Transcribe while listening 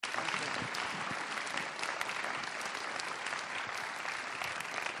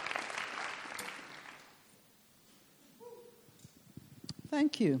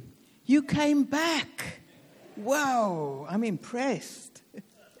thank you. You came back. Wow, I'm impressed.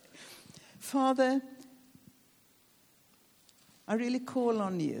 Father, I really call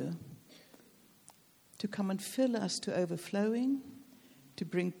on you to come and fill us to overflowing, to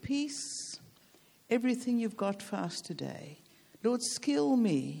bring peace, everything you've got for us today. Lord, skill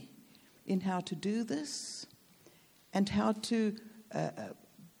me in how to do this and how to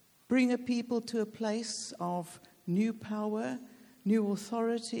bring a people to a place of new power, new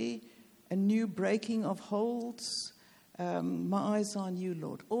authority, a new breaking of holds. My eyes are on you,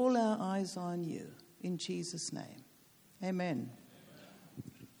 Lord. All our eyes are on you. In Jesus' name. Amen.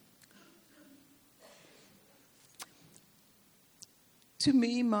 To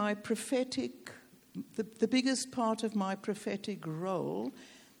me, my prophetic, the biggest part of my prophetic role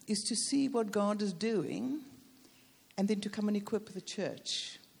is to see what God is doing and then to come and equip the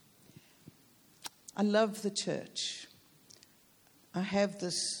church. I love the church. I have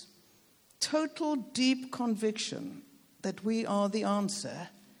this total deep conviction that we are the answer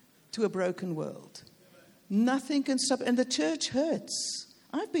to a broken world. Nothing can stop. And the church hurts.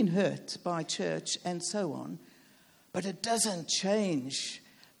 I've been hurt by church and so on. But it doesn't change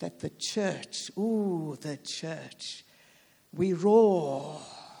that the church, we roar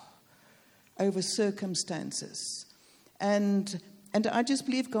over circumstances. And I just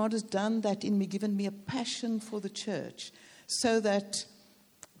believe God has done that in me, given me a passion for the church, so that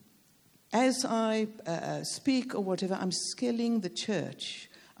as I speak or whatever, I'm skilling the church.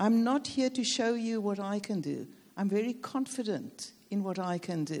 I'm not here to show you what I can do. I'm very confident in what I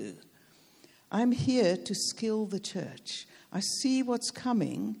can do. I'm here to skill the church. I see what's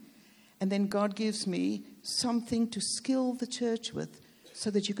coming, and then God gives me something to skill the church with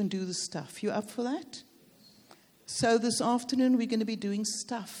so that you can do the stuff. You up for that? So this afternoon we're going to be doing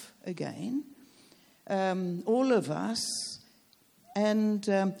stuff again, all of us, and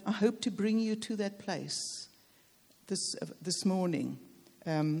I hope to bring you to that place this morning,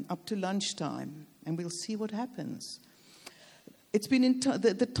 up to lunchtime, and we'll see what happens. It's been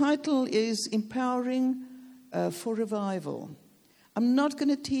the title is Empowering for Revival. I'm not going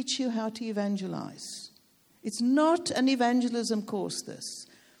to teach you how to evangelize. It's not an evangelism course, this,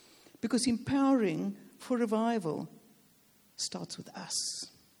 because empowering for revival starts with us.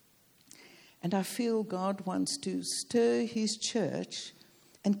 And I feel God wants to stir his church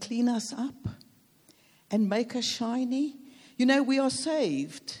and clean us up and make us shiny. You know, we are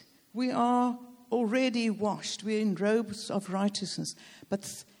saved. We are already washed. We're in robes of righteousness.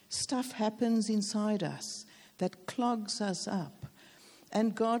 But stuff happens inside us that clogs us up.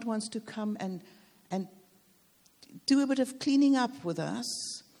 And God wants to come and do a bit of cleaning up with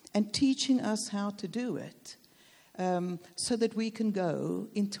us and teaching us how to do it, so that we can go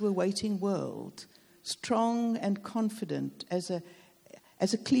into a waiting world, strong and confident as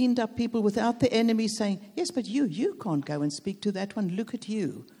a cleaned up people, without the enemy saying, yes, but you can't go and speak to that one. Look at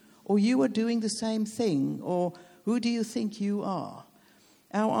you. Or you are doing the same thing. Or who do you think you are?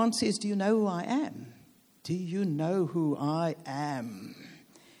 Our answer is, do you know who I am? Do you know who I am?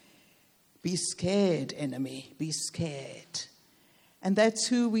 Be scared, enemy. Be scared. And that's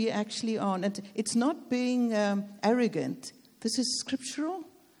who we actually are. And it's not being arrogant. This is scriptural.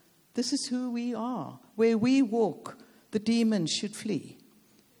 This is who we are. Where we walk, the demons should flee.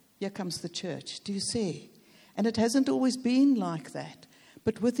 Here comes the church. Do you see? And it hasn't always been like that.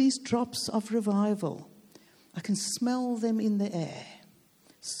 But with these drops of revival, I can smell them in the air.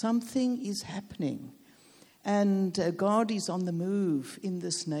 Something is happening. And God is on the move in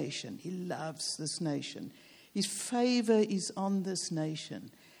this nation. He loves this nation. His favor is on this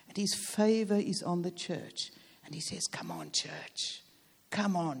nation. And his favor is on the church. And he says, come on, church.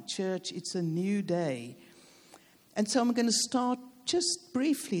 Come on, church. It's a new day. And so I'm going to start just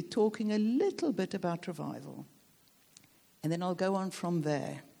briefly talking a little bit about revival. And then I'll go on from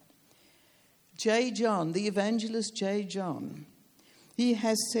there. J. John, the evangelist J. John, he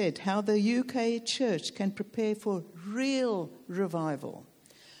has said how the UK church can prepare for real revival.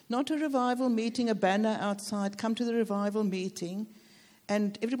 Not a revival meeting, a banner outside, come to the revival meeting,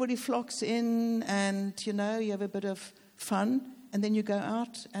 and everybody flocks in and, you have a bit of fun, and then you go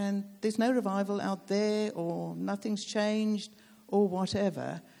out and there's no revival out there, or nothing's changed, or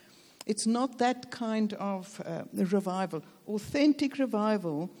whatever. It's not that kind of revival. Authentic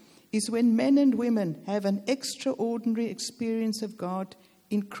revival is when men and women have an extraordinary experience of God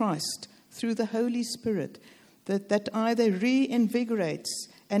in Christ through the Holy Spirit that either reinvigorates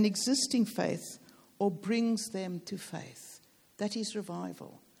an existing faith or brings them to faith. That is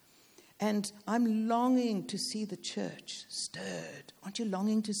revival. And I'm longing to see the church stirred. Aren't you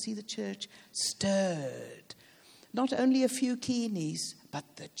longing to see the church stirred? Not only a few keenies,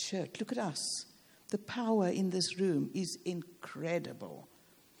 But the church, look at us. The power in this room is incredible.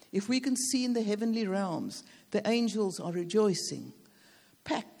 If we can see in the heavenly realms, the angels are rejoicing,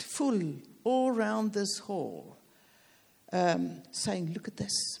 packed full all around this hall, saying, look at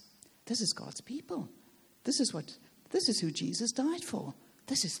this. This is God's people. This is who Jesus died for.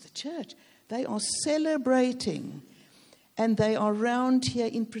 This is the church. They are celebrating, and they are round here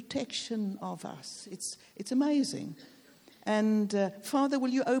in protection of us. It's amazing. And Father, will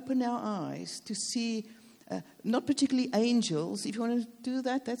you open our eyes to see, not particularly angels. If you want to do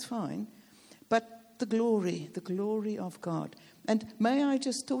that, that's fine. But the glory of God. And may I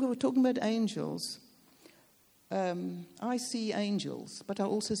just talk, we're talking about angels. I see angels, but I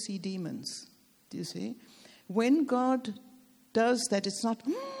also see demons. Do you see? When God does that, it's not,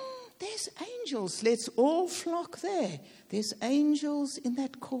 there's angels, let's all flock there. There's angels in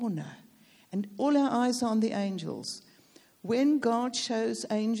that corner. And all our eyes are on the angels. When God shows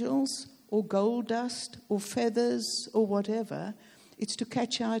angels or gold dust or feathers or whatever, it's to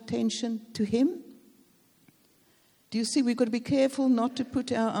catch our attention to Him. Do you see? We've got to be careful not to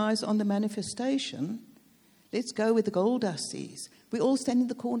put our eyes on the manifestation. Let's go where the gold dust is. We all stand in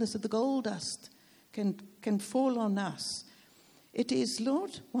the corners of the gold dust. Can fall on us. It is,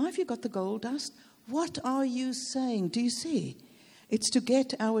 Lord, why have you got the gold dust? What are you saying? Do you see? It's to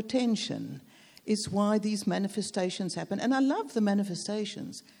get our attention is why these manifestations happen. And I love the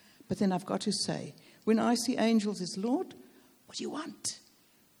manifestations. But then I've got to say, when I see angels, it's, Lord, what do you want?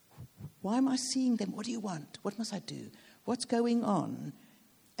 Why am I seeing them? What do you want? What must I do? What's going on?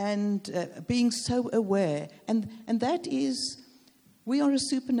 And being so aware. And that is, we are a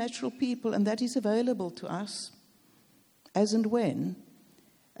supernatural people, and that is available to us as and when.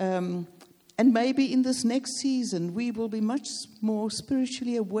 And maybe in this next season, we will be much more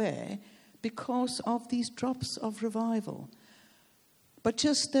spiritually aware because of these drops of revival. But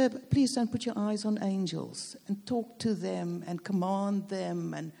just please don't put your eyes on angels and talk to them and command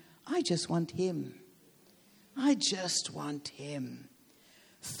them. And I just want Him. I just want Him.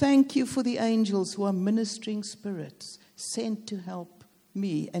 Thank you for the angels who are ministering spirits sent to help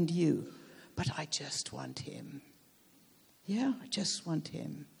me and you. But I just want Him. Yeah, I just want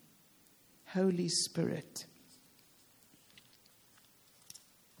Him. Holy Spirit.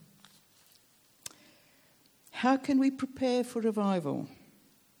 How can we prepare for revival?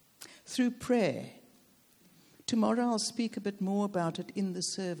 Through prayer. Tomorrow I'll speak a bit more about it in the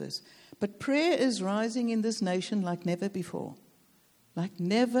service. But prayer is rising in this nation like never before. Like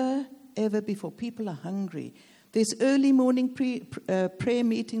never, ever before. People are hungry. There's early morning prayer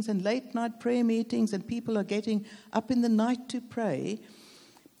meetings and late night prayer meetings, and people are getting up in the night to pray.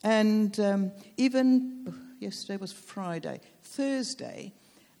 And even, yesterday was Friday, Thursday,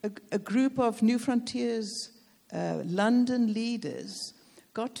 a group of New Frontiers London leaders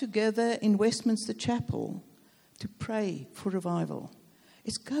got together in Westminster Chapel to pray for revival.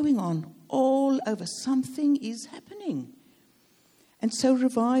 It's going on all over. Something is happening. And so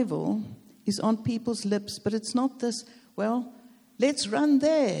revival is on people's lips, but it's not this, well, let's run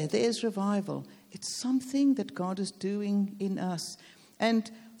there. There's revival. It's something that God is doing in us. And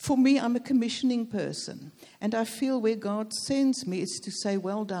for me, I'm a commissioning person. And I feel where God sends me, it's to say,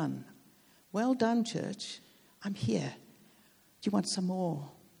 well done. Well done, church. I'm here. Do you want some more?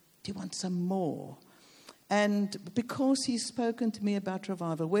 Do you want some more? And because He's spoken to me about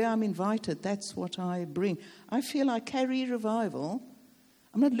revival, where I'm invited, that's what I bring. I feel I carry revival.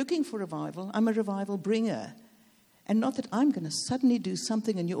 I'm not looking for revival. I'm a revival bringer. And not that I'm going to suddenly do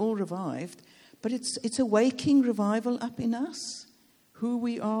something and you're all revived, but it's a waking revival up in us, who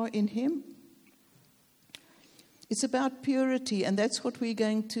we are in Him. It's about purity, and that's what we're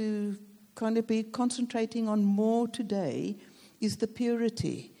going to kind of be concentrating on more today, is the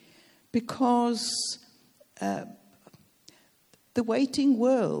purity. Because the waiting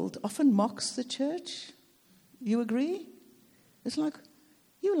world often mocks the church. You agree? It's like,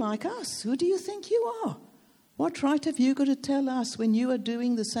 you like us. Who do you think you are? What right have you got to tell us when you are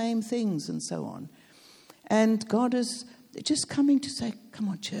doing the same things and so on? And God is just coming to say, come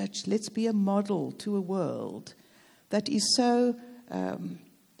on, church, let's be a model to a world that is so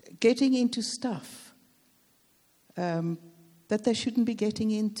getting into stuff that they shouldn't be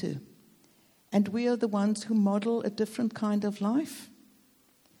getting into. And we are the ones who model a different kind of life.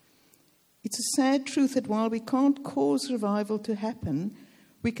 It's a sad truth that while we can't cause revival to happen,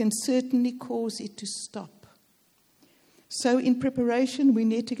 we can certainly cause it to stop. So in preparation, we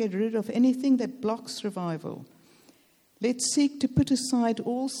need to get rid of anything that blocks revival. Let's seek to put aside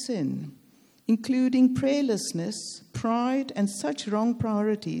all sin, including prayerlessness, pride, and such wrong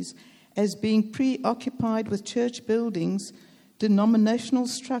priorities as being preoccupied with church buildings denominational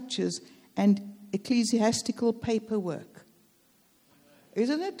structures, and ecclesiastical paperwork.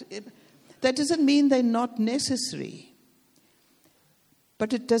 Isn't it? That doesn't mean they're not necessary,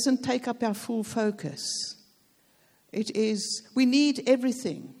 but it doesn't take up our full focus. It is, we need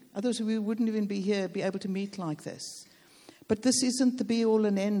everything. Otherwise we wouldn't even be here, be able to meet like this. But this isn't the be-all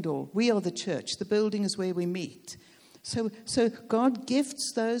and end-all. We are the church. The building is where we meet. So God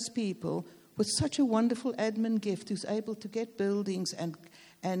gifts those people with such a wonderful admin gift who's able to get buildings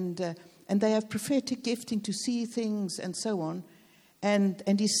and they have prophetic gifting to see things and so on.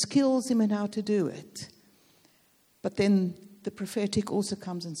 And He skills them in how to do it. But then the prophetic also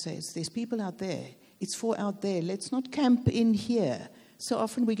comes and says, there's people out there. It's for out there. Let's not camp in here. So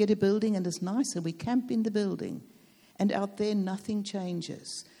often we get a building and it's nice and we camp in the building. And out there, nothing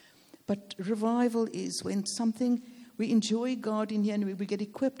changes. But revival is when we enjoy God in here and we get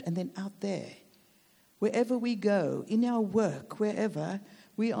equipped, and then out there, wherever we go, in our work, wherever,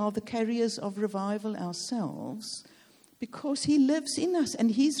 we are the carriers of revival ourselves, because He lives in us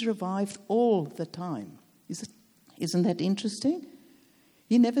and He's revived all the time. Isn't that interesting?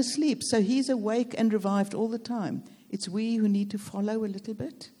 He never sleeps, so He's awake and revived all the time. It's we who need to follow a little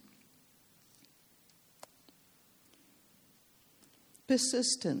bit.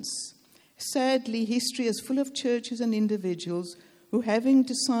 Persistence. Sadly, history is full of churches and individuals who, having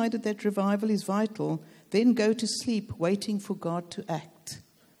decided that revival is vital, then go to sleep waiting for God to act.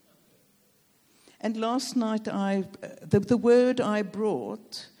 And last night, the word I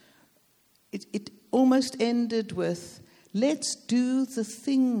brought, it almost ended with, let's do the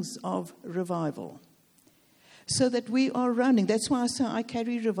things of revival. So that we are running. That's why I say I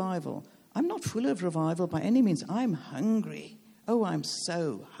carry revival. I'm not full of revival by any means. I'm hungry. Oh, I'm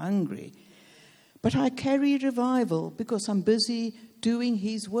so hungry. But I carry revival because I'm busy doing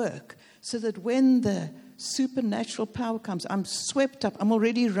His work, so that when the supernatural power comes, I'm swept up. I'm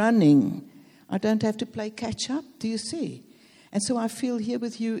already running. I don't have to play catch up. Do you see? And so I feel here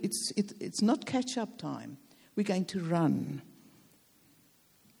with you, it's not catch up time. We're going to run.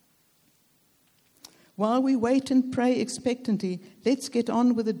 While we wait and pray expectantly, let's get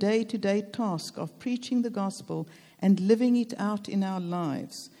on with the day-to-day task of preaching the gospel and living it out in our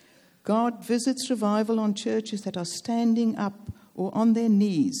lives. God visits revival on churches that are standing up or on their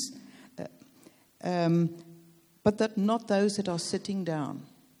knees, but not those that are sitting down.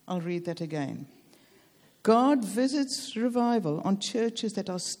 I'll read that again. God visits revival on churches that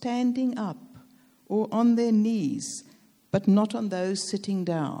are standing up or on their knees, but not on those sitting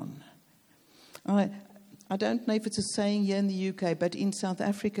down. I don't know if it's a saying here in the UK, but in South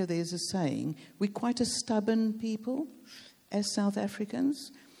Africa there's a saying. We're quite a stubborn people as South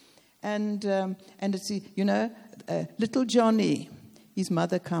Africans. And it's, little Johnny, his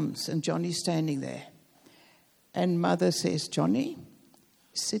mother comes and Johnny's standing there. And mother says, Johnny,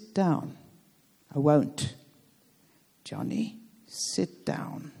 sit down. I won't. Johnny, sit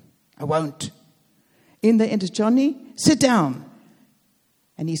down. I won't. In the end, Johnny, sit down.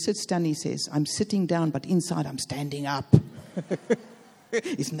 And he sits down, he says, I'm sitting down, but inside I'm standing up.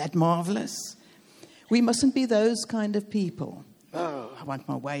 Isn't that marvelous? We mustn't be those kind of people. Oh, I want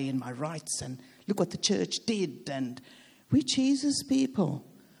my way and my rights, and look what the church did. And we're Jesus people.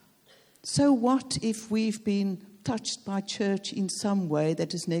 So what if we've been touched by church in some way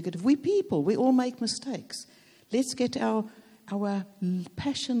that is negative? We're people. We all make mistakes. Let's get our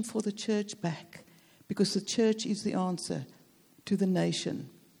passion for the church back, because the church is the answer to the nation.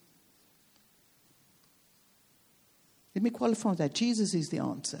 Let me qualify that. Jesus is the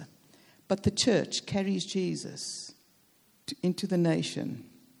answer. But the church carries Jesus into the nation.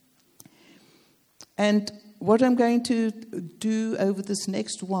 And what I'm going to do over this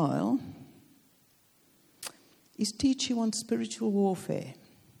next while is teach you on spiritual warfare.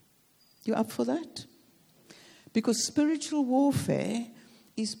 You up for that? Because spiritual warfare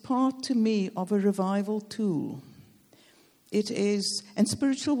is part to me of a revival tool. It is, and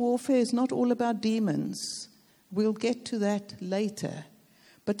spiritual warfare is not all about demons. We'll get to that later.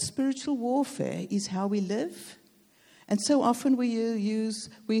 But spiritual warfare is how we live. And so often we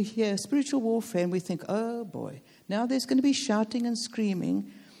hear spiritual warfare and we think, oh boy, now there's going to be shouting and screaming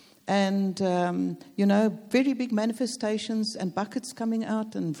and, very big manifestations and buckets coming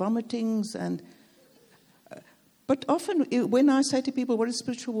out and vomitings. But often when I say to people, what is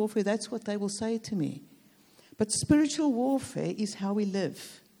spiritual warfare? That's what they will say to me. But spiritual warfare is how we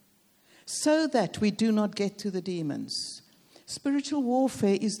live, so that we do not get to the demons. Spiritual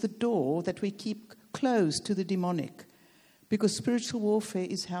warfare is the door that we keep closed to the demonic, because spiritual warfare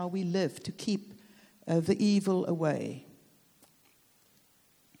is how we live to keep the evil away.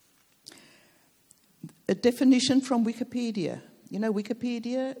 A definition from Wikipedia.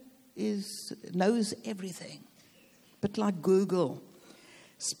 Wikipedia knows everything, but like Google.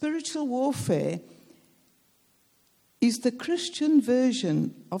 Spiritual warfare is the Christian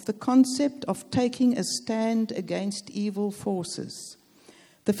version of the concept of taking a stand against evil forces.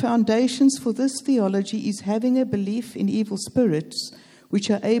 The foundations for this theology is having a belief in evil spirits which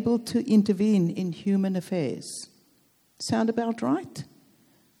are able to intervene in human affairs. Sound about right?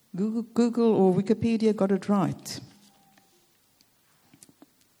 Google or Wikipedia got it right.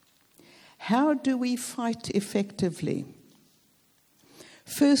 How do we fight effectively?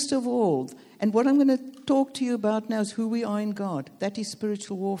 First of all, and what I'm going to talk to you about now is who we are in God. That is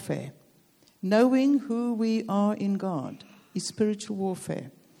spiritual warfare. Knowing who we are in God is spiritual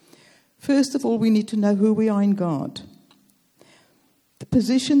warfare. First of all, we need to know who we are in God. The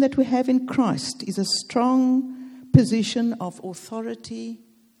position that we have in Christ is a strong position of authority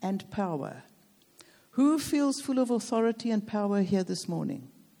and power. Who feels full of authority and power here this morning?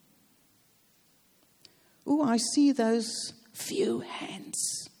 Oh, I see those few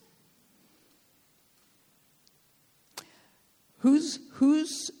hands.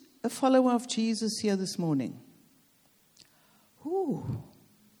 Who's a follower of Jesus here this morning? Ooh.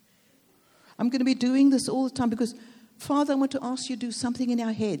 I'm going to be doing this all the time because, Father, I want to ask you to do something in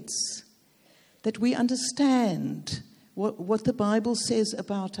our heads that we understand what the Bible says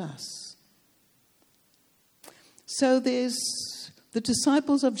about us. So there's the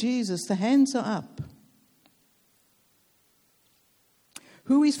disciples of Jesus, the hands are up.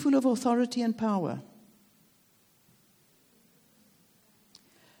 Who is full of authority and power?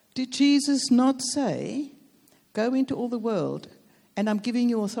 Did Jesus not say, go into all the world and I'm giving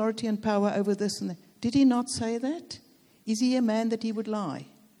you authority and power over this and that? Did he not say that? Is he a man that he would lie?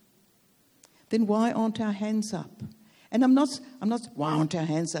 Then why aren't our hands up? And I'm not, why aren't our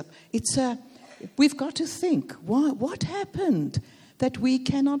hands up? We've got to think, what happened that we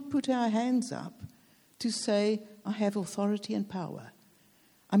cannot put our hands up to say, I have authority and power?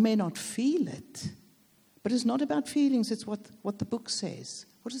 I may not feel it, but it's not about feelings, it's what the book says.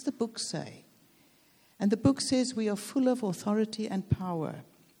 What does the book say? And the book says we are full of authority and power.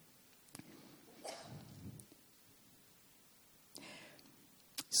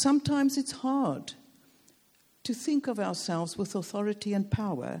 Sometimes it's hard to think of ourselves with authority and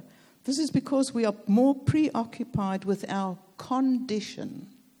power. This is because we are more preoccupied with our condition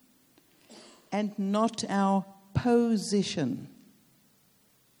and not our position.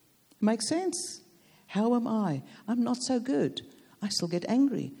 Makes sense? How am I? I'm not so good. I still get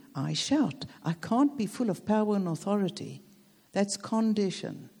angry. I shout. I can't be full of power and authority. That's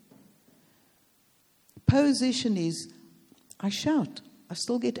condition. Position is, I shout. I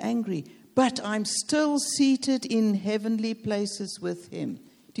still get angry. But I'm still seated in heavenly places with him.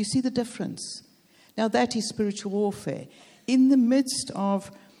 Do you see the difference? Now that is spiritual warfare. In the midst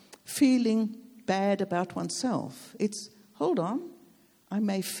of feeling bad about oneself, it's, hold on. I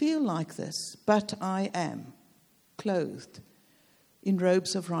may feel like this, but I am clothed in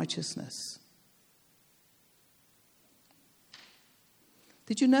robes of righteousness.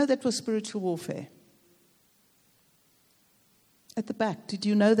 Did you know that was spiritual warfare? At the back, did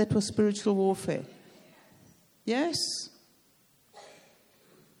you know that was spiritual warfare? Yes?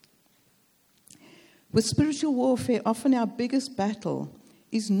 With spiritual warfare, often our biggest battle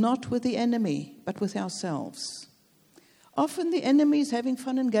is not with the enemy, but with ourselves. Often the enemy is having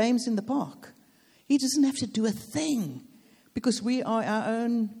fun and games in the park. He doesn't have to do a thing because we are our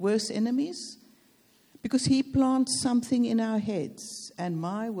own worst enemies. Because he plants something in our heads. And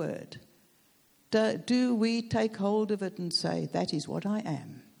my word, do we take hold of it and say, that is what I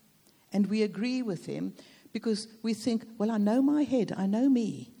am? And we agree with him because we think, well, I know my head, I know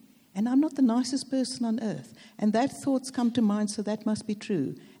me. And I'm not the nicest person on earth. And that thoughts come to mind, so that must be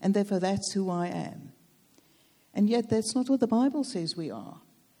true. And therefore that's who I am. And yet that's not what the Bible says we are.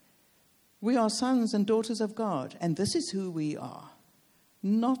 We are sons and daughters of God, and this is who we are,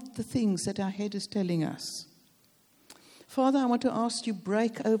 not the things that our head is telling us. Father, I want to ask you,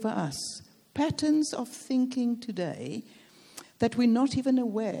 break over us patterns of thinking today that we're not even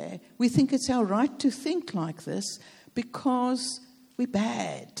aware. We think it's our right to think like this because we're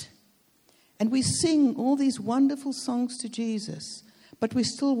bad. And we sing all these wonderful songs to Jesus, but we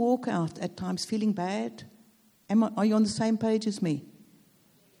still walk out at times feeling bad. Are you on the same page as me?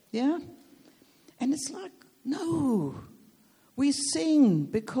 Yeah? And it's like, no. We sing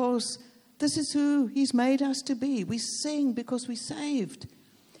because this is who he's made us to be. We sing because we're saved.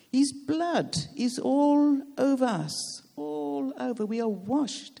 His blood is all over us, all over. We are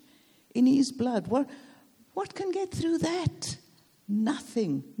washed in his blood. What can get through that?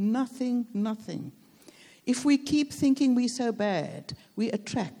 Nothing, nothing, nothing. If we keep thinking we're so bad, we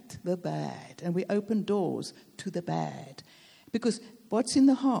attract the bad and we open doors to the bad. Because what's in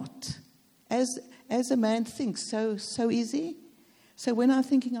the heart? As a man thinks, so easy. So when I'm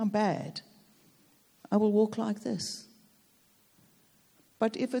thinking I'm bad, I will walk like this.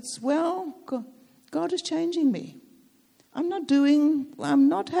 But if it's, well, God is changing me. I'm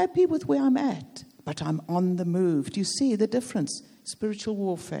not happy with where I'm at, but I'm on the move. Do you see the difference? Spiritual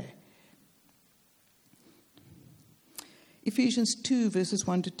warfare. Ephesians 2, verses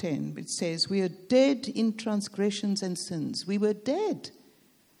 1 to 10, it says, we are dead in transgressions and sins. We were dead.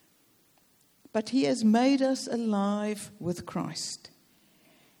 But he has made us alive with Christ.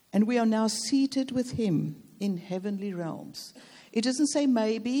 And we are now seated with him in heavenly realms. It doesn't say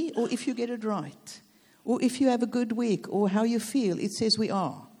maybe, or if you get it right, or if you have a good week, or how you feel. It says we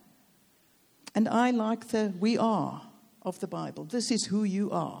are. And I like the we are of the Bible. This is who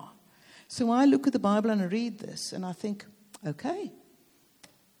you are. So I look at the Bible and I read this, and I think, okay,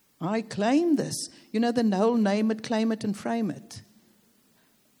 I claim this. You know, the whole name it, claim it, and frame it.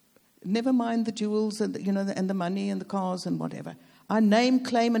 Never mind the jewels and and the money and the cars and whatever. I name,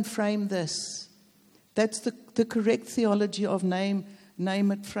 claim, and frame this. That's the correct theology of name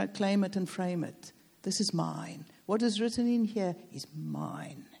it, claim it, and frame it. This is mine. What is written in here is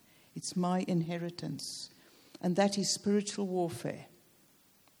mine. It's my inheritance. And that is spiritual warfare.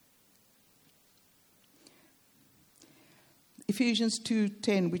 Ephesians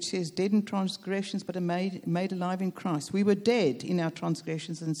 2:10, which says, dead in transgressions, but are made alive in Christ. We were dead in our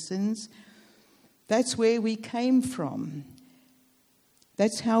transgressions and sins. That's where we came from.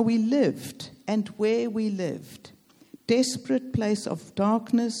 That's how we lived and where we lived. Desperate place of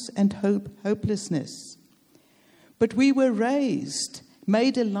darkness and hopelessness. But we were raised,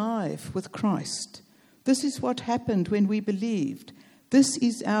 made alive with Christ. This is what happened when we believed. This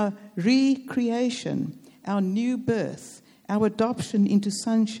is our recreation, our new birth, our adoption into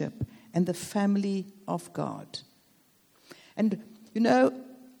sonship and the family of God. And,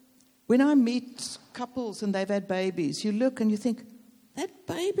 when I meet couples and they've had babies, you look and you think, that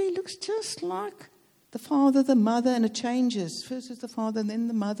baby looks just like the father, the mother, and it changes. First it's the father and then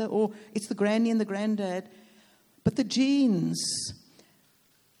the mother, or it's the granny and the granddad. But the genes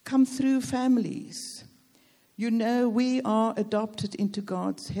come through families. We are adopted into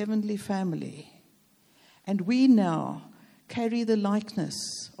God's heavenly family. And we now carry the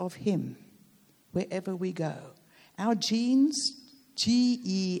likeness of him wherever we go. Our genes,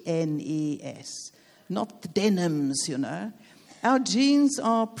 Genes, not the denims, Our genes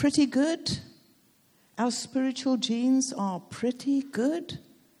are pretty good. Our spiritual genes are pretty good.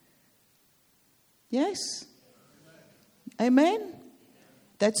 Yes? Amen?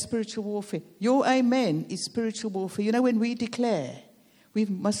 That's spiritual warfare. Your amen is spiritual warfare. When we declare, we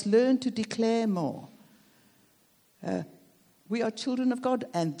must learn to declare more. We are children of God,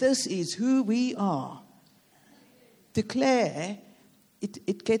 and this is who we are. Declare,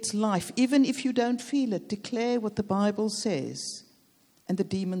 it gets life. Even if you don't feel it, declare what the Bible says, and the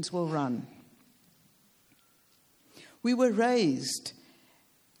demons will run. We were raised,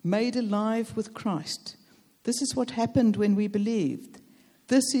 made alive with Christ. This is what happened when we believed.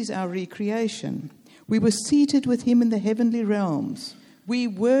 This is our recreation. We were seated with him in the heavenly realms. We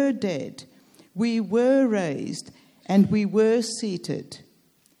were dead. We were raised. And we were seated.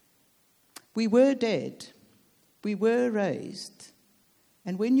 We were dead. We were raised.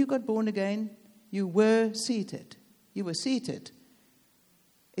 And when you got born again, you were seated. You were seated.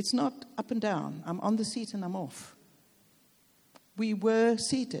 It's not up and down. I'm on the seat and I'm off. We were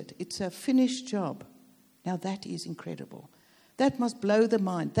seated. It's a finished job. Now that is incredible. That must blow the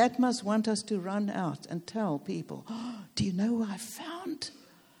mind. That must want us to run out and tell people, do you know who I found?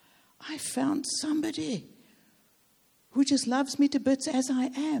 I found somebody who just loves me to bits as I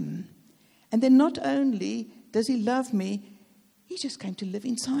am. And then not only does he love me, he just came to live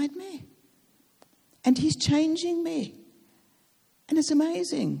inside me. And he's changing me. And it's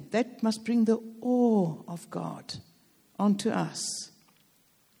amazing. That must bring the awe of God onto us.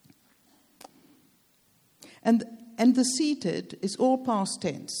 And the seated is all past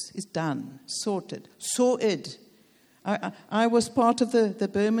tense. It's done, sorted, sorted. I was part of the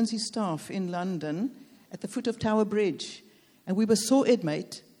Bermondsey staff in London at the foot of Tower Bridge. And we were sorted,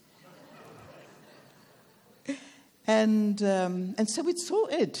 mate. And so it's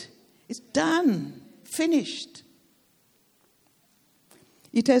sorted. It's done. Finished.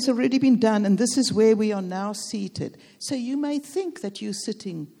 It has already been done, and this is where we are now seated. So you may think that you're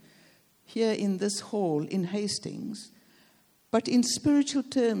sitting here in this hall in Hastings, but in spiritual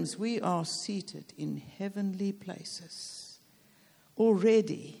terms, we are seated in heavenly places.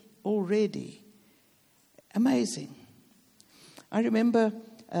 Already. Amazing. I remember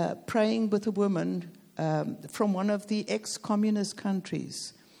praying with a woman from one of the ex-communist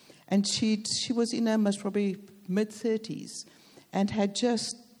countries. And she was in her most probably mid-30s and had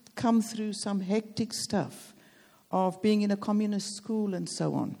just come through some hectic stuff of being in a communist school and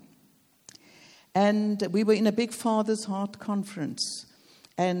so on. And we were in a big Father's Heart conference.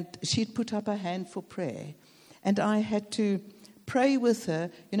 And she'd put up her hand for prayer. And I had to pray with her.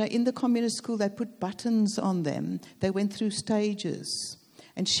 You know, in the communist school, they put buttons on them. They went through stages.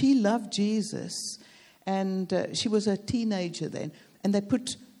 And she loved Jesus. And she was a teenager then. And they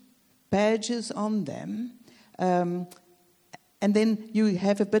put badges on them. And then you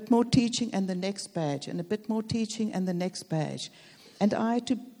have a bit more teaching and the next badge. And a bit more teaching and the next badge. And I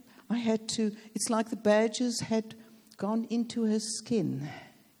had to, it's like the badges had gone into her skin.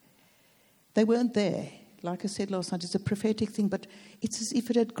 They weren't there. Like I said last night, it's a prophetic thing, but it's as if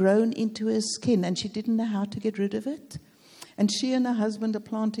it had grown into her skin and she didn't know how to get rid of it. And she and her husband are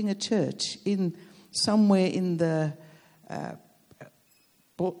planting a church somewhere in the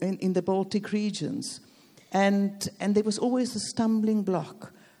Baltic regions. And there was always a stumbling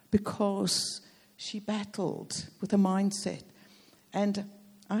block because she battled with a mindset. And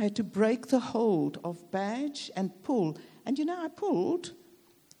I had to break the hold of badge and pull. And you know, I pulled,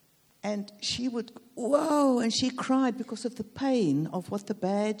 and she would, whoa, and she cried because of the pain of what the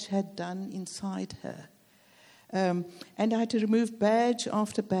badge had done inside her. And I had to remove badge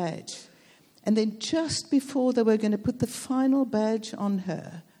after badge. And then just before they were going to put the final badge on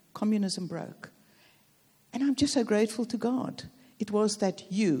her, communism broke. And I'm just so grateful to God. It was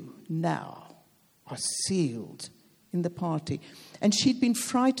that you now are sealed in the party. And she'd been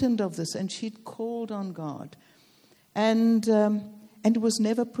frightened of this, and she'd called on God. And it was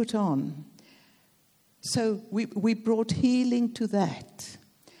never put on. So we brought healing to that.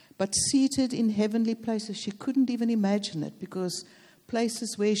 But seated in heavenly places, she couldn't even imagine it because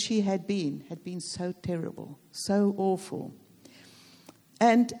places where she had been so terrible, so awful.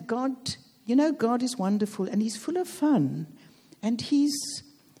 And God, you know, God is wonderful and He's full of fun. And He's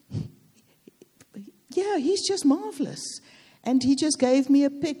just marvelous. And He just gave me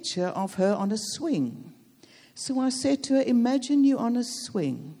a picture of her on a swing. So I said to her, imagine you on a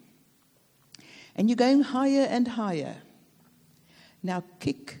swing. And you're going higher and higher. Now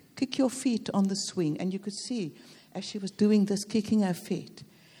kick your feet on the swing. And you could see as she was doing this, kicking her feet.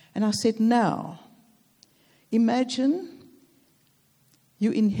 And I said, now, imagine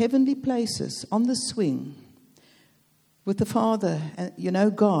you in heavenly places on the swing with the Father. And, you know,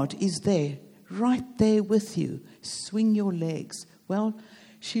 God is there, right there with you. Swing your legs. Well,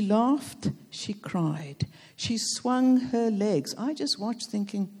 she laughed, she cried. She swung her legs. I just watched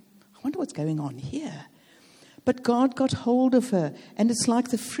thinking, I wonder what's going on here. But God got hold of her, and it's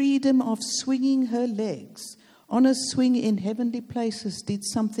like the freedom of swinging her legs on a swing in heavenly places did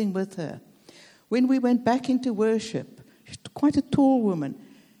something with her. When we went back into worship, she's quite a tall woman,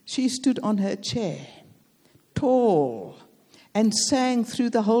 she stood on her chair, tall, and sang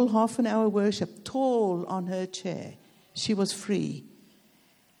through the whole half an hour worship, tall on her chair. She was free.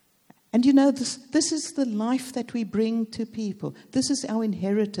 And you know, this is the life that we bring to people. This is our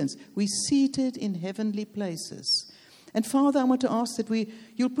inheritance. We're seated in heavenly places. And Father, I want to ask that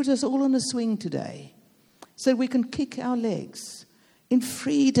you'll put us all on a swing today so we can kick our legs in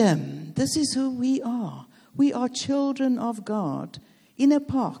freedom. This is who we are. We are children of God in a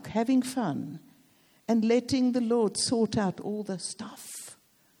park having fun and letting the Lord sort out all the stuff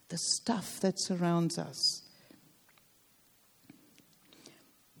that surrounds us.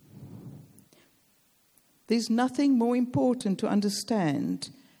 There's nothing more important to understand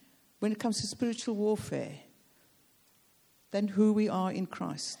when it comes to spiritual warfare than who we are in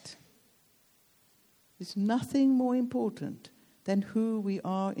Christ. There's nothing more important than who we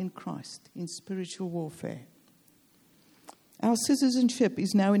are in Christ in spiritual warfare. Our citizenship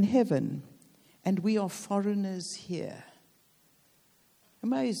is now in heaven, and we are foreigners here.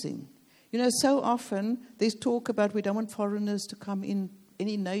 Amazing. You know, so often there's talk about we don't want foreigners to come in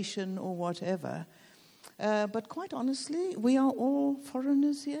any nation or whatever. But quite honestly, we are all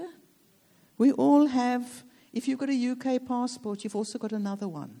foreigners here. We all have, if you've got a UK passport, you've also got another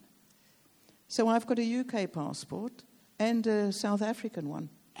one. So I've got a UK passport and a South African one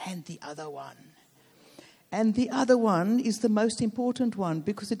and the other one. And the other one is the most important one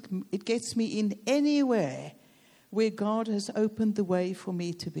because it gets me in anywhere where God has opened the way for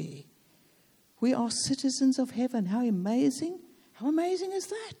me to be. We are citizens of heaven. How amazing. How amazing is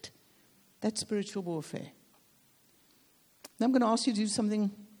that? That's spiritual warfare. Now I'm going to ask you to do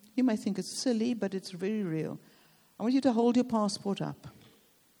something, you may think it's silly, but it's very real. I want you to hold your passport up.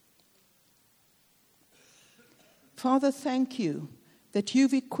 Father, thank you that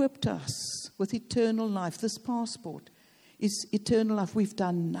you've equipped us with eternal life. This passport is eternal life. We've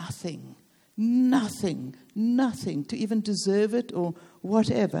done nothing to even deserve it or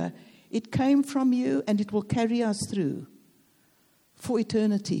whatever. It came from you and it will carry us through for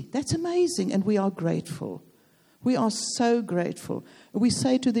eternity. That's amazing, and we are grateful. We are so grateful. We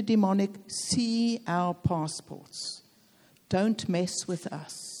say to the demonic, see our passports. Don't mess with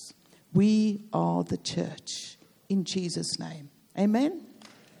us. We are the church. In Jesus' name. Amen?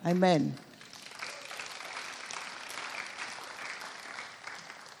 Amen.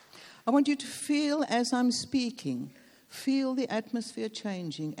 I want you to feel, as I'm speaking, feel the atmosphere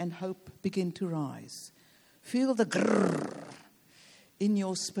changing and hope begin to rise. Feel the grrr in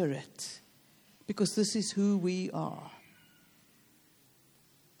your spirit, because this is who we are.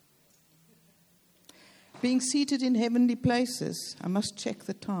 Being seated in heavenly places, I must check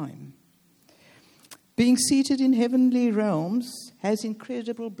the time. Being seated in heavenly realms has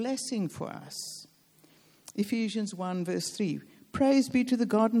incredible blessing for us. Ephesians 1 verse 3. Praise be to the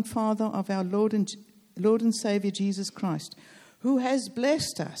God and Father of our Lord and Savior Jesus Christ, who has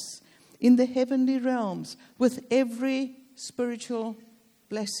blessed us in the heavenly realms with every spiritual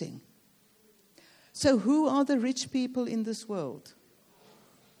blessing. So who are the rich people in this world?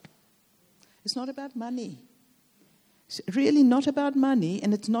 It's not about money. It's really not about money,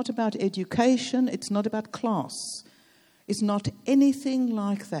 and it's not about education. It's not about class. It's not anything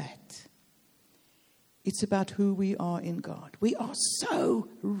like that. It's about who we are in God. We are so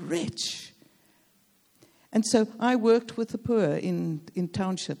rich. And so I worked with the poor in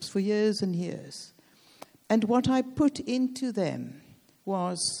townships for years and years. And what I put into them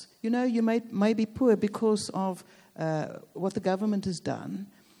was, you may be poor because of what the government has done.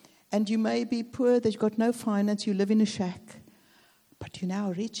 And you may be poor, that you've got no finance, you live in a shack. But you know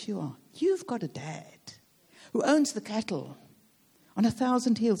how rich you are. You've got a dad who owns the cattle on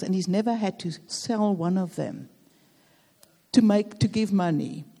 1,000 hills, and he's never had to sell one of them to give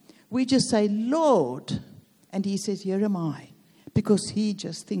money. We just say, Lord, and he says, here am I, because he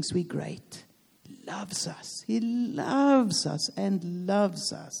just thinks we're great. He loves us. He loves us and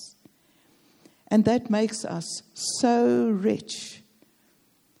loves us. And that makes us so rich,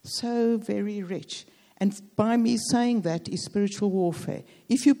 so very rich. And by me saying that is spiritual warfare.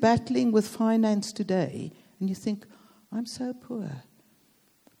 If you're battling with finance today and you think, I'm so poor,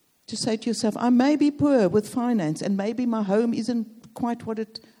 just say to yourself, I may be poor with finance and maybe my home isn't quite what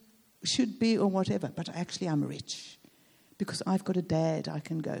it should be or whatever, but actually I'm rich because I've got a dad I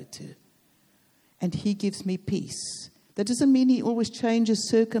can go to. And he gives me peace. That doesn't mean he always changes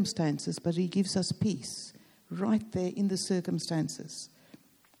circumstances, but he gives us peace right there in the circumstances.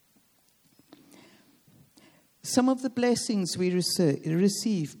 Some of the blessings we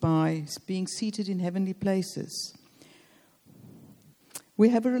receive by being seated in heavenly places. We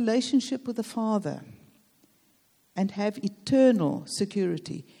have a relationship with the Father and have eternal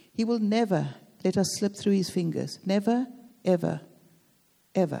security. He will never let us slip through his fingers. Never, ever,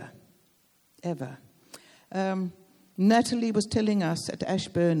 ever, ever. Natalie was telling us at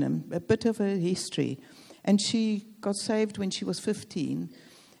Ashburnham a bit of her history. And she got saved when she was 15.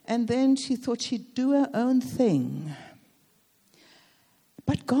 And then she thought she'd do her own thing.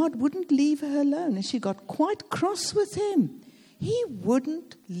 But God wouldn't leave her alone. And she got quite cross with him. He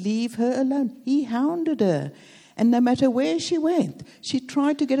wouldn't leave her alone. He hounded her. And no matter where she went, she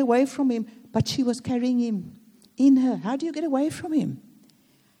tried to get away from him, but she was carrying him in her. How do you get away from him?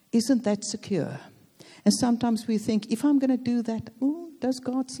 Isn't that secure? And sometimes we think, if I'm going to do that,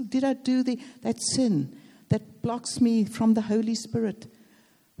 did I do that sin that blocks me from the Holy Spirit?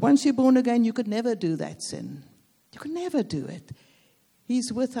 Once you're born again, you could never do that sin. You could never do it.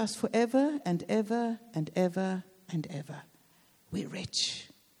 He's with us forever and ever and ever and ever. We're rich.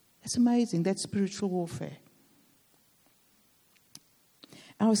 That's amazing. That's spiritual warfare.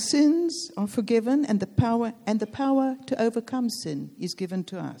 Our sins are forgiven, and the power to overcome sin is given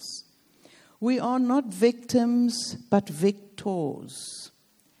to us. We are not victims, but victors.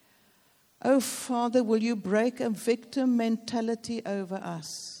 Oh, Father, will you break a victim mentality over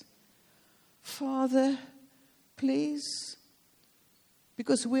us? Father, please,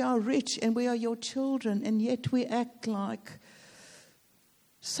 because we are rich and we are your children, and yet we act like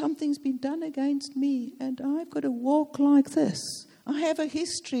something's been done against me, and I've got to walk like this. I have a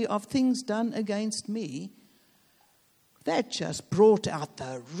history of things done against me that just brought out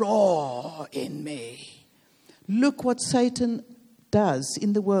the raw in me. Look what Satan does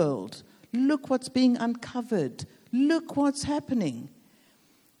in the world. Look what's being uncovered. Look what's happening.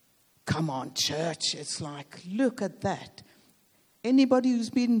 Come on, church. It's like, look at that. Anybody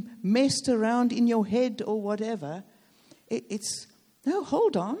who's been messed around in your head or whatever, no,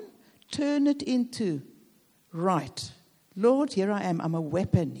 hold on. Turn it into, right, Lord, here I am. I'm a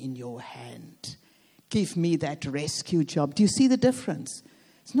weapon in your hand. Give me that rescue job. Do you see the difference?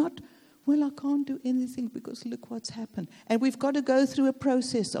 It's not, well, I can't do anything because look what's happened. And we've got to go through a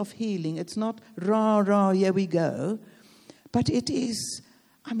process of healing. It's not, rah, here we go. But it is,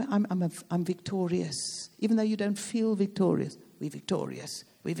 I'm victorious. Even though you don't feel victorious, we're victorious.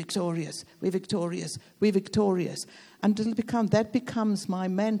 We're victorious. We're victorious. We're victorious. Until that becomes my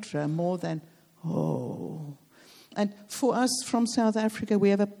mantra more than, oh. And for us from South Africa, we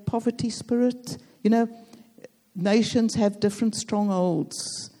have a poverty spirit. You know, nations have different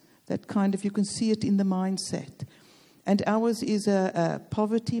strongholds. That kind of, you can see it in the mindset. And ours is a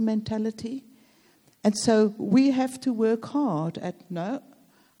poverty mentality. And so we have to work hard at, no,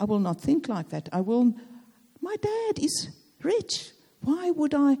 I will not think like that. My dad is rich. Why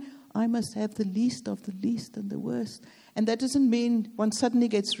would I? I must have the least of the least and the worst. And that doesn't mean one suddenly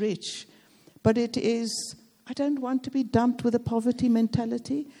gets rich. But it is, I don't want to be dumped with a poverty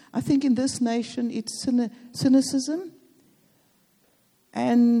mentality. I think in this nation it's cynicism.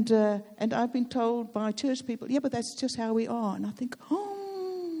 And I've been told by church people, yeah, but that's just how we are. And I think,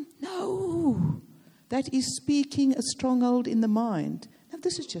 oh, no. That is speaking a stronghold in the mind. No,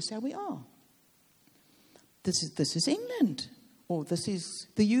 this is just how we are. This is England. Or this is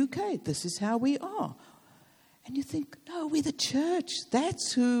the UK. This is how we are. And you think, no, we're the church.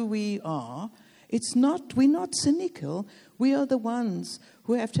 That's who we are. We're not cynical. We are the ones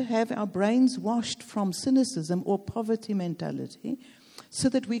who have to have our brains washed from cynicism or poverty mentality so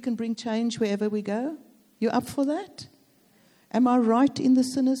that we can bring change wherever we go. You up for that? Am I right in the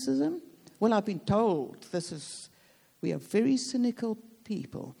cynicism? Well, I've been told we are very cynical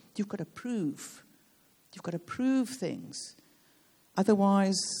people. You've got to prove. You've got to prove things.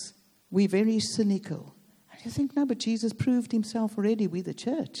 Otherwise, we're very cynical. And you think, no, but Jesus proved himself already. We're the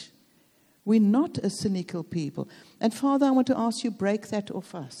church. We're not a cynical people. And Father, I want to ask you, break that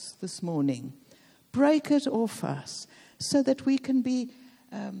off us this morning. Break it off us so that we can be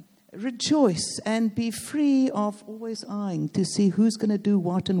rejoice and be free of always eyeing to see who's going to do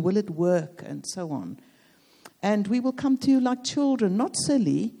what and will it work and so on. And we will come to you like children, not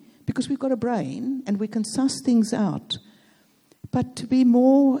silly, because we've got a brain and we can suss things out, but to be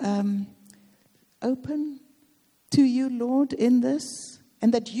more open to you, Lord, in this,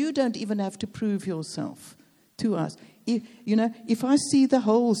 and that you don't even have to prove yourself to us. If I see the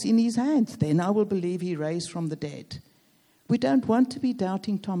holes in his hands, then I will believe he raised from the dead. We don't want to be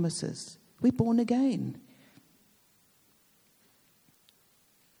doubting Thomases. We're born again.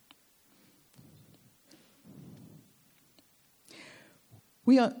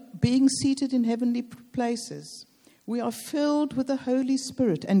 We are being seated in heavenly places. We are filled with the Holy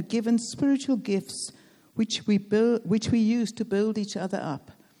Spirit and given spiritual gifts which we use to build each other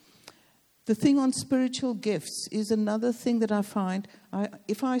up. The thing on spiritual gifts is another thing that I find.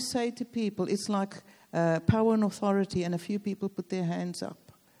 If I say to people, it's like power and authority, and a few people put their hands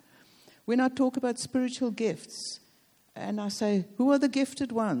up. When I talk about spiritual gifts, and I say, who are the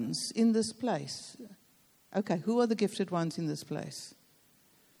gifted ones in this place? Okay, who are the gifted ones in this place?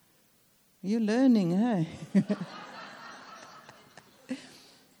 You're learning, hey?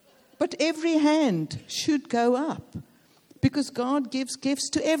 But every hand should go up because God gives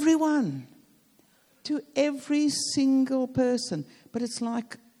gifts to everyone, to every single person. But it's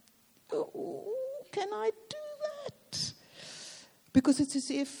like, oh, can I do that? Because it's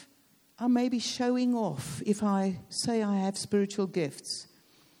as if I may be showing off if I say I have spiritual gifts.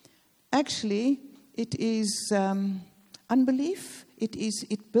 Actually, it is unbelief.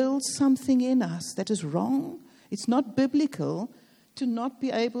 It builds something in us that is wrong. It's not biblical to not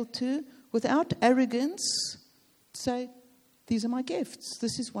be able to, without arrogance, say, these are my gifts.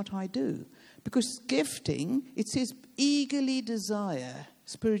 This is what I do. Because gifting, it says, eagerly desire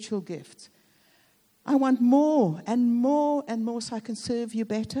spiritual gifts. I want more and more and more so I can serve you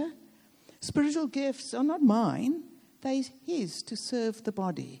better. Spiritual gifts are not mine. They're his to serve the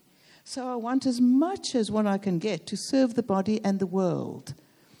body. So I want as much as what I can get to serve the body and the world.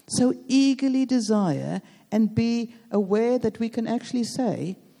 So eagerly desire and be aware that we can actually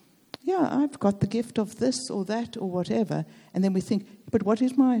say, yeah, I've got the gift of this or that or whatever. And then we think, but what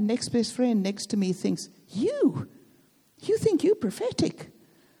if my next best friend next to me thinks, you think you're prophetic?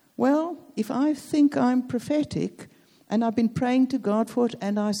 Well, if I think I'm prophetic and I've been praying to God for it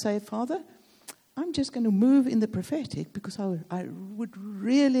and I say, Father, I'm just going to move in the prophetic because I would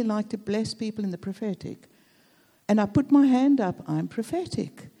really like to bless people in the prophetic. And I put my hand up, I'm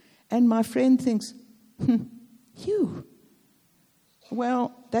prophetic. And my friend thinks, you.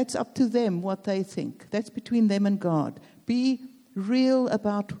 Well, that's up to them what they think. That's between them and God. Be real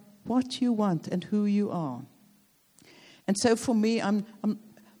about what you want and who you are. And so for me, I'm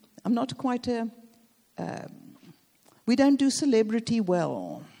not quite we don't do celebrity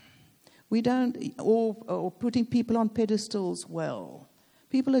well. We don't, or putting people on pedestals well.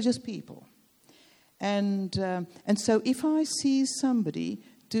 People are just people. And so if I see somebody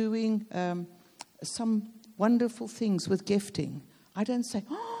doing some wonderful things with gifting, I don't say,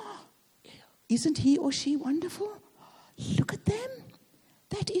 oh, isn't he or she wonderful? Look at them.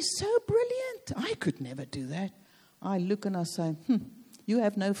 That is so brilliant. I could never do that. I look and I say, you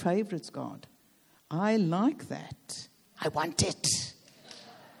have no favorites, God. I like that. I want it.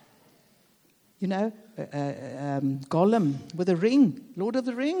 You know, Gollum with a ring, Lord of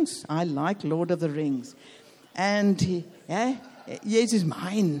the Rings. I like Lord of the Rings. And yes, it's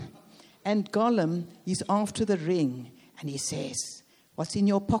mine. And Gollum, he's after the ring. And he says, what's in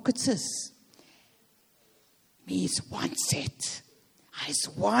your pockets, sis? Me's wants it. I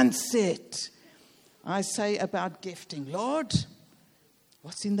wants it. I say about gifting, Lord,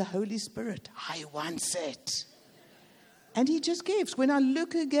 what's in the Holy Spirit? I wants it. And he just gives. When I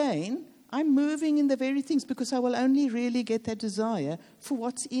look again, I'm moving in the very things because I will only really get that desire for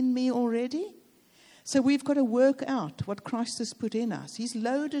what's in me already. So we've got to work out what Christ has put in us. He's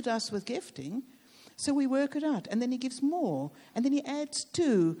loaded us with gifting, so we work it out. And then he gives more, and then he adds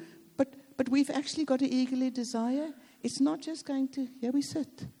to. But we've actually got to eagerly desire. It's not just going to, here we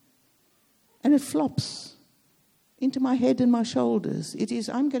sit. And it flops into my head and my shoulders. It is,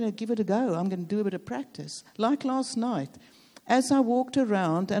 I'm going to give it a go. I'm going to do a bit of practice. Like last night, as I walked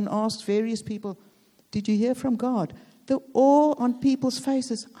around and asked various people, did you hear from God? The awe on people's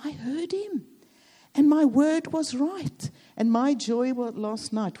faces, I heard him. And my word was right. And my joy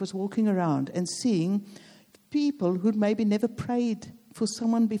last night was walking around and seeing people who'd maybe never prayed for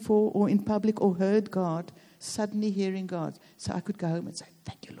someone before or in public or heard God, suddenly hearing God. So I could go home and say,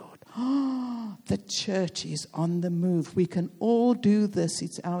 thank you, Lord. Oh, the church is on the move. We can all do this.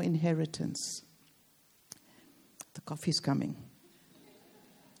 It's our inheritance. The coffee's coming.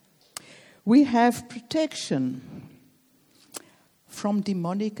 We have protection from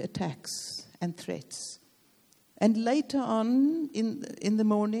demonic attacks and threats. And later on in the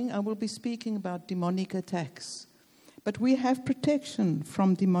morning, I will be speaking about demonic attacks. But we have protection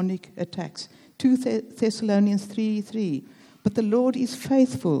from demonic attacks. 2 Thessalonians 3:3. But the Lord is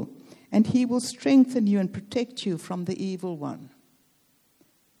faithful, and he will strengthen you and protect you from the evil one.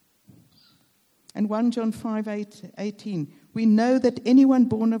 And 1 John 5:18. We know that anyone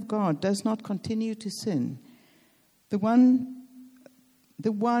born of God does not continue to sin. The one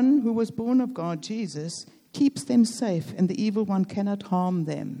who was born of God, Jesus, keeps them safe, and the evil one cannot harm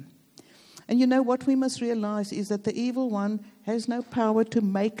them. And you know what we must realize is that the evil one has no power to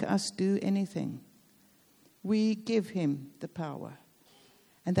make us do anything. We give him the power.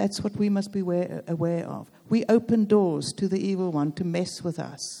 And that's what we must be aware of. We open doors to the evil one to mess with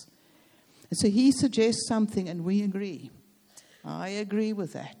us. And so he suggests something and we agree. I agree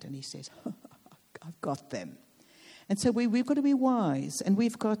with that. And he says, I've got them. And so we've got to be wise, and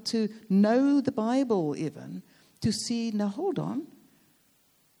we've got to know the Bible even to see, now hold on.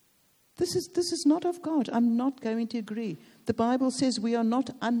 This is not of God. I'm not going to agree. The Bible says we are not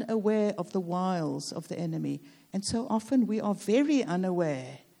unaware of the wiles of the enemy. And so often we are very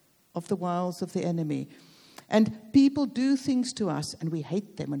unaware of the wiles of the enemy. And people do things to us and we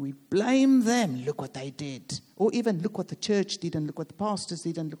hate them and we blame them. Look what they did. Or even look what the church did and look what the pastors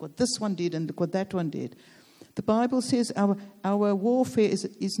did and look what this one did and look what that one did. The Bible says our warfare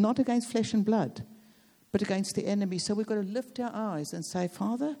is not against flesh and blood, but against the enemy. So we've got to lift our eyes and say,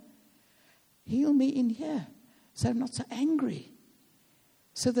 Father, heal me in here so I'm not so angry.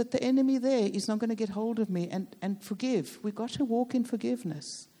 So that the enemy there is not going to get hold of me and forgive. We've got to walk in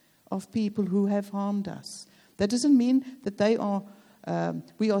forgiveness of people who have harmed us. That doesn't mean that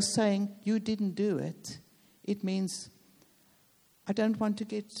we are saying you didn't do it. It means I don't want to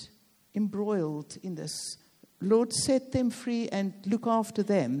get embroiled in this. Lord, set them free and look after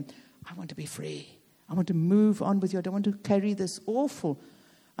them. I want to be free. I want to move on with you. I don't want to carry this awful.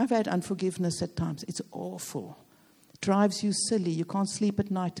 I've had unforgiveness at times. It's awful. It drives you silly. You can't sleep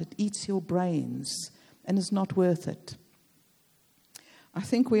at night. It eats your brains. And it's not worth it. I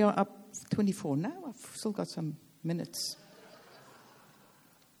think we are up 24 now. I've still got some minutes.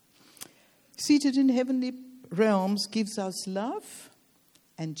 Seated in heavenly realms gives us love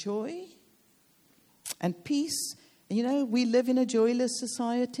and joy and peace. And you know, we live in a joyless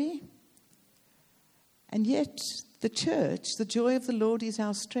society. And yet, the church, the joy of the Lord is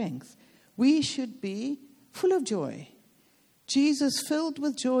our strength. We should be full of joy. Jesus, filled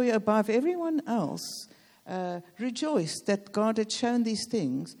with joy above everyone else, rejoiced that God had shown these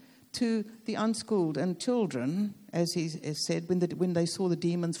things to the unschooled and children, as he has said, when they saw the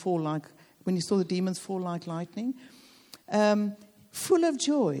demons fall like lightning, full of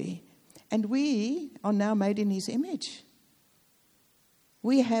joy. And we are now made in his image.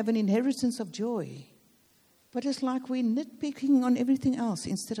 We have an inheritance of joy. But it's like we're nitpicking on everything else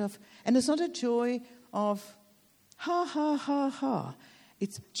instead of, and it's not a joy of ha, ha, ha, ha.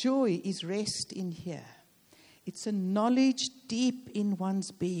 It's joy is rest in here. It's a knowledge deep in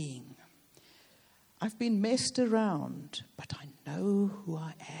one's being. I've been messed around, but I know who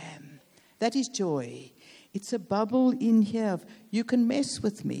I am. That is joy. It's a bubble in here of, you can mess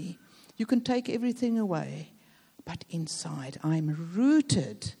with me. You can take everything away. But inside, I'm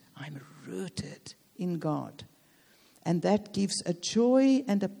rooted in God. And that gives a joy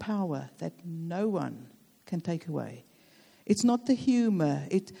and a power that no one can take away. It's not the humor.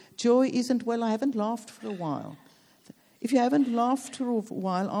 Joy isn't, well, I haven't laughed for a while. If you haven't laughed for a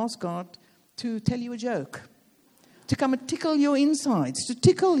while, ask God to tell you a joke, to come and tickle your insides, to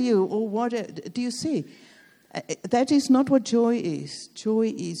tickle you, or what do you see? That is not what joy is.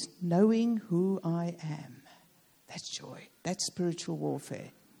 Joy is knowing who I am. That's joy. That's spiritual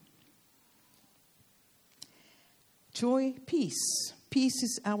warfare. Joy, peace. Peace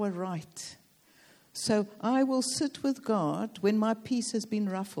is our right. So I will sit with God when my peace has been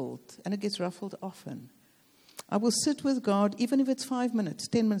ruffled, and it gets ruffled often. I will sit with God, even if it's 5 minutes,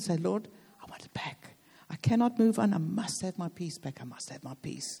 10 minutes, say, Lord, I want it back. I cannot move on. I must have my peace back. I must have my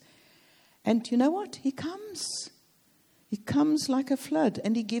peace. And you know what? He comes. He comes like a flood,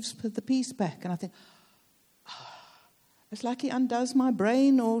 and he gives the peace back. And I think, it's like he undoes my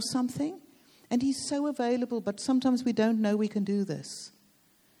brain or something. And he's so available, but sometimes we don't know we can do this.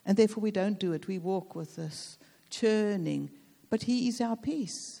 And therefore we don't do it. We walk with this churning. But he is our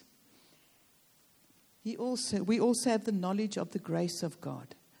peace. We also have the knowledge of the grace of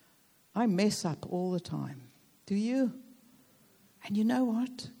God. I mess up all the time. Do you? And you know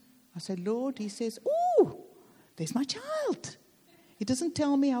what? I say, Lord, he says, ooh, there's my child. He doesn't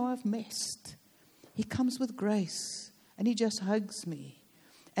tell me how I've messed. He comes with grace. And he just hugs me.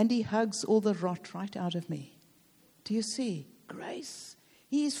 And he hugs all the rot right out of me. Do you see? Grace.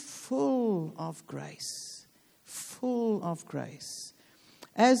 He is full of grace. Full of grace.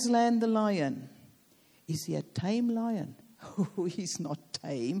 Aslan the lion. Is he a tame lion? Oh, he's not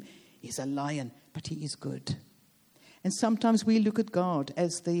tame. He's a lion, but he is good. And sometimes we look at God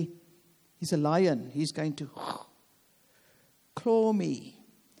as he's a lion. He's going to claw me.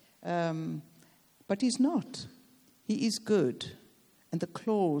 But he's not. He is good. And the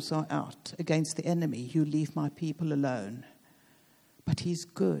claws are out against the enemy. You leave my people alone. But he's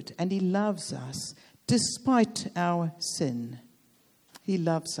good. And he loves us despite our sin. He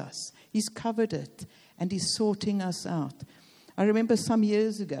loves us. He's covered it. And he's sorting us out. I remember some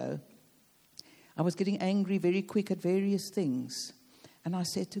years ago, I was getting angry very quick at various things. And I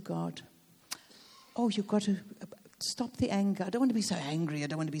said to God, oh, you've got to stop the anger. I don't want to be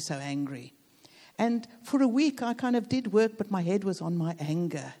so angry. And for a week, I kind of did work, but my head was on my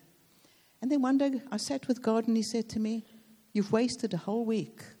anger. And then one day, I sat with God, and he said to me, you've wasted a whole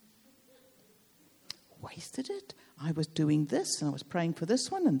week. Wasted it? I was doing this, and I was praying for this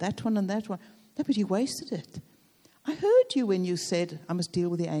one, and that one, and that one. No, but you wasted it. I heard you when you said, I must deal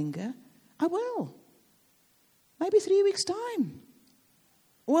with the anger. I will. Maybe 3 weeks' time.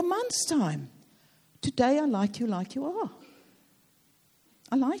 Or a month's time. Today, I like you are.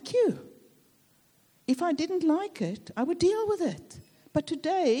 I like you. If I didn't like it, I would deal with it. But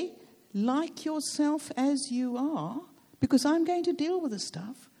today, like yourself as you are, because I'm going to deal with the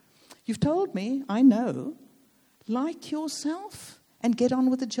stuff. You've told me, I know, like yourself and get on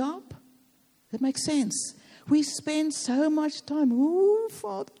with the job. That makes sense. We spend so much time, oh,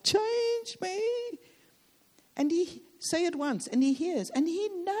 Father, change me. And he say it once, and he hears, and he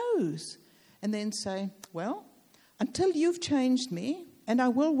knows. And then say, well, until you've changed me, and I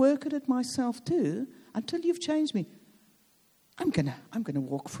will work at it myself too, until you've changed me, I'm gonna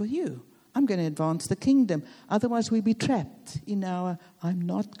walk for you. I'm going to advance the kingdom. Otherwise, we'll be trapped in our, I'm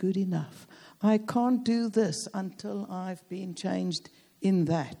not good enough. I can't do this until I've been changed in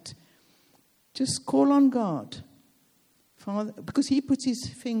that. Just call on God, Father, because he puts his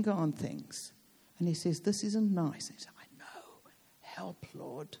finger on things. And he says, this isn't nice. And he says, I know. Help,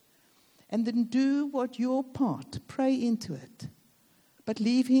 Lord. And then do what your part. Pray into it. But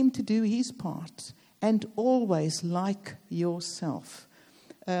leave him to do his part. And always like yourself.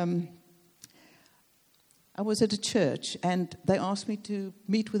 I was at a church and they asked me to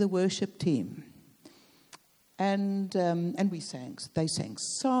meet with a worship team. And we sang. They sang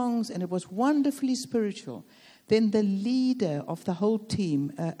songs, and it was wonderfully spiritual. Then the leader of the whole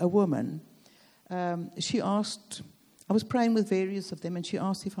team, a woman, she asked, I was praying with various of them, and she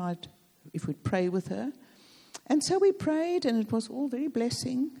asked if we'd pray with her. And so we prayed, and it was all very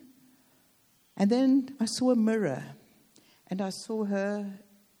blessing. And then I saw a mirror, and I saw her.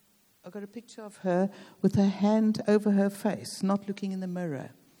 I got a picture of her with her hand over her face, not looking in the mirror.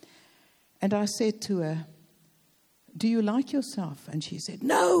 And I said to her, "Do you like yourself?" And she said,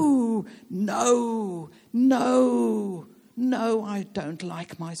 No, I don't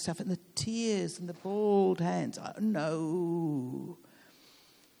like myself. And the tears and the bald hands, no.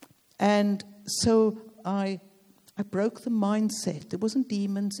 And so I broke the mindset. It wasn't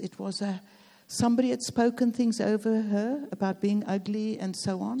demons, it was somebody had spoken things over her about being ugly and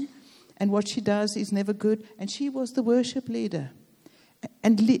so on. And what she does is never good. And she was the worship leader.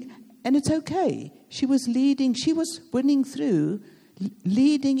 And it's okay. She was leading, she was winning through,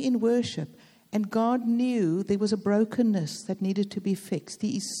 leading in worship. And God knew there was a brokenness that needed to be fixed.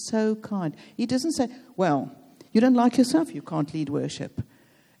 He is so kind. He doesn't say, well, you don't like yourself, you can't lead worship.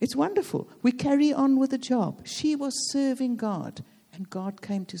 It's wonderful. We carry on with the job. She was serving God, and God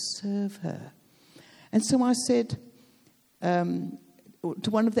came to serve her. And so I said to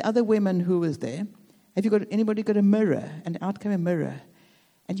one of the other women who was there, have you got anybody got a mirror? And out came a mirror.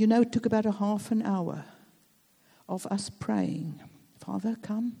 And it took about a half an hour of us praying. Father,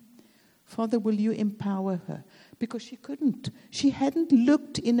 come. Father, will you empower her? Because she couldn't. She hadn't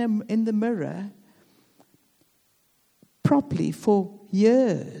looked in the mirror properly for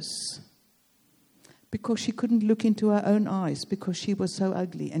years. Because she couldn't look into her own eyes because she was so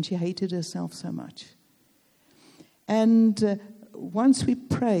ugly and she hated herself so much. And once we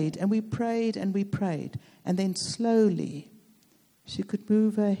prayed and we prayed and we prayed, and then slowly she could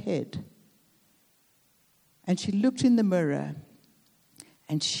move her head. And she looked in the mirror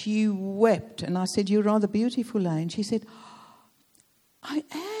and she wept. And I said, "You're rather beautiful, eh?" And she said, "I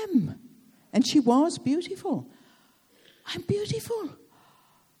am." And she was beautiful. I'm beautiful.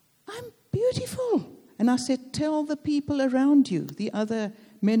 I'm beautiful. And I said, "Tell the people around you," the other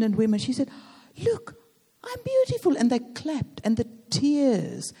men and women. She said, "Look, I'm beautiful." And they clapped, and the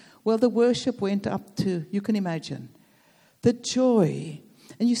tears. Well, the worship went up to, you can imagine, the joy.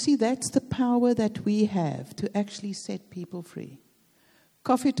 And you see, that's the power that we have to actually set people free.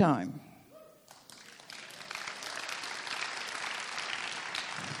 Coffee time.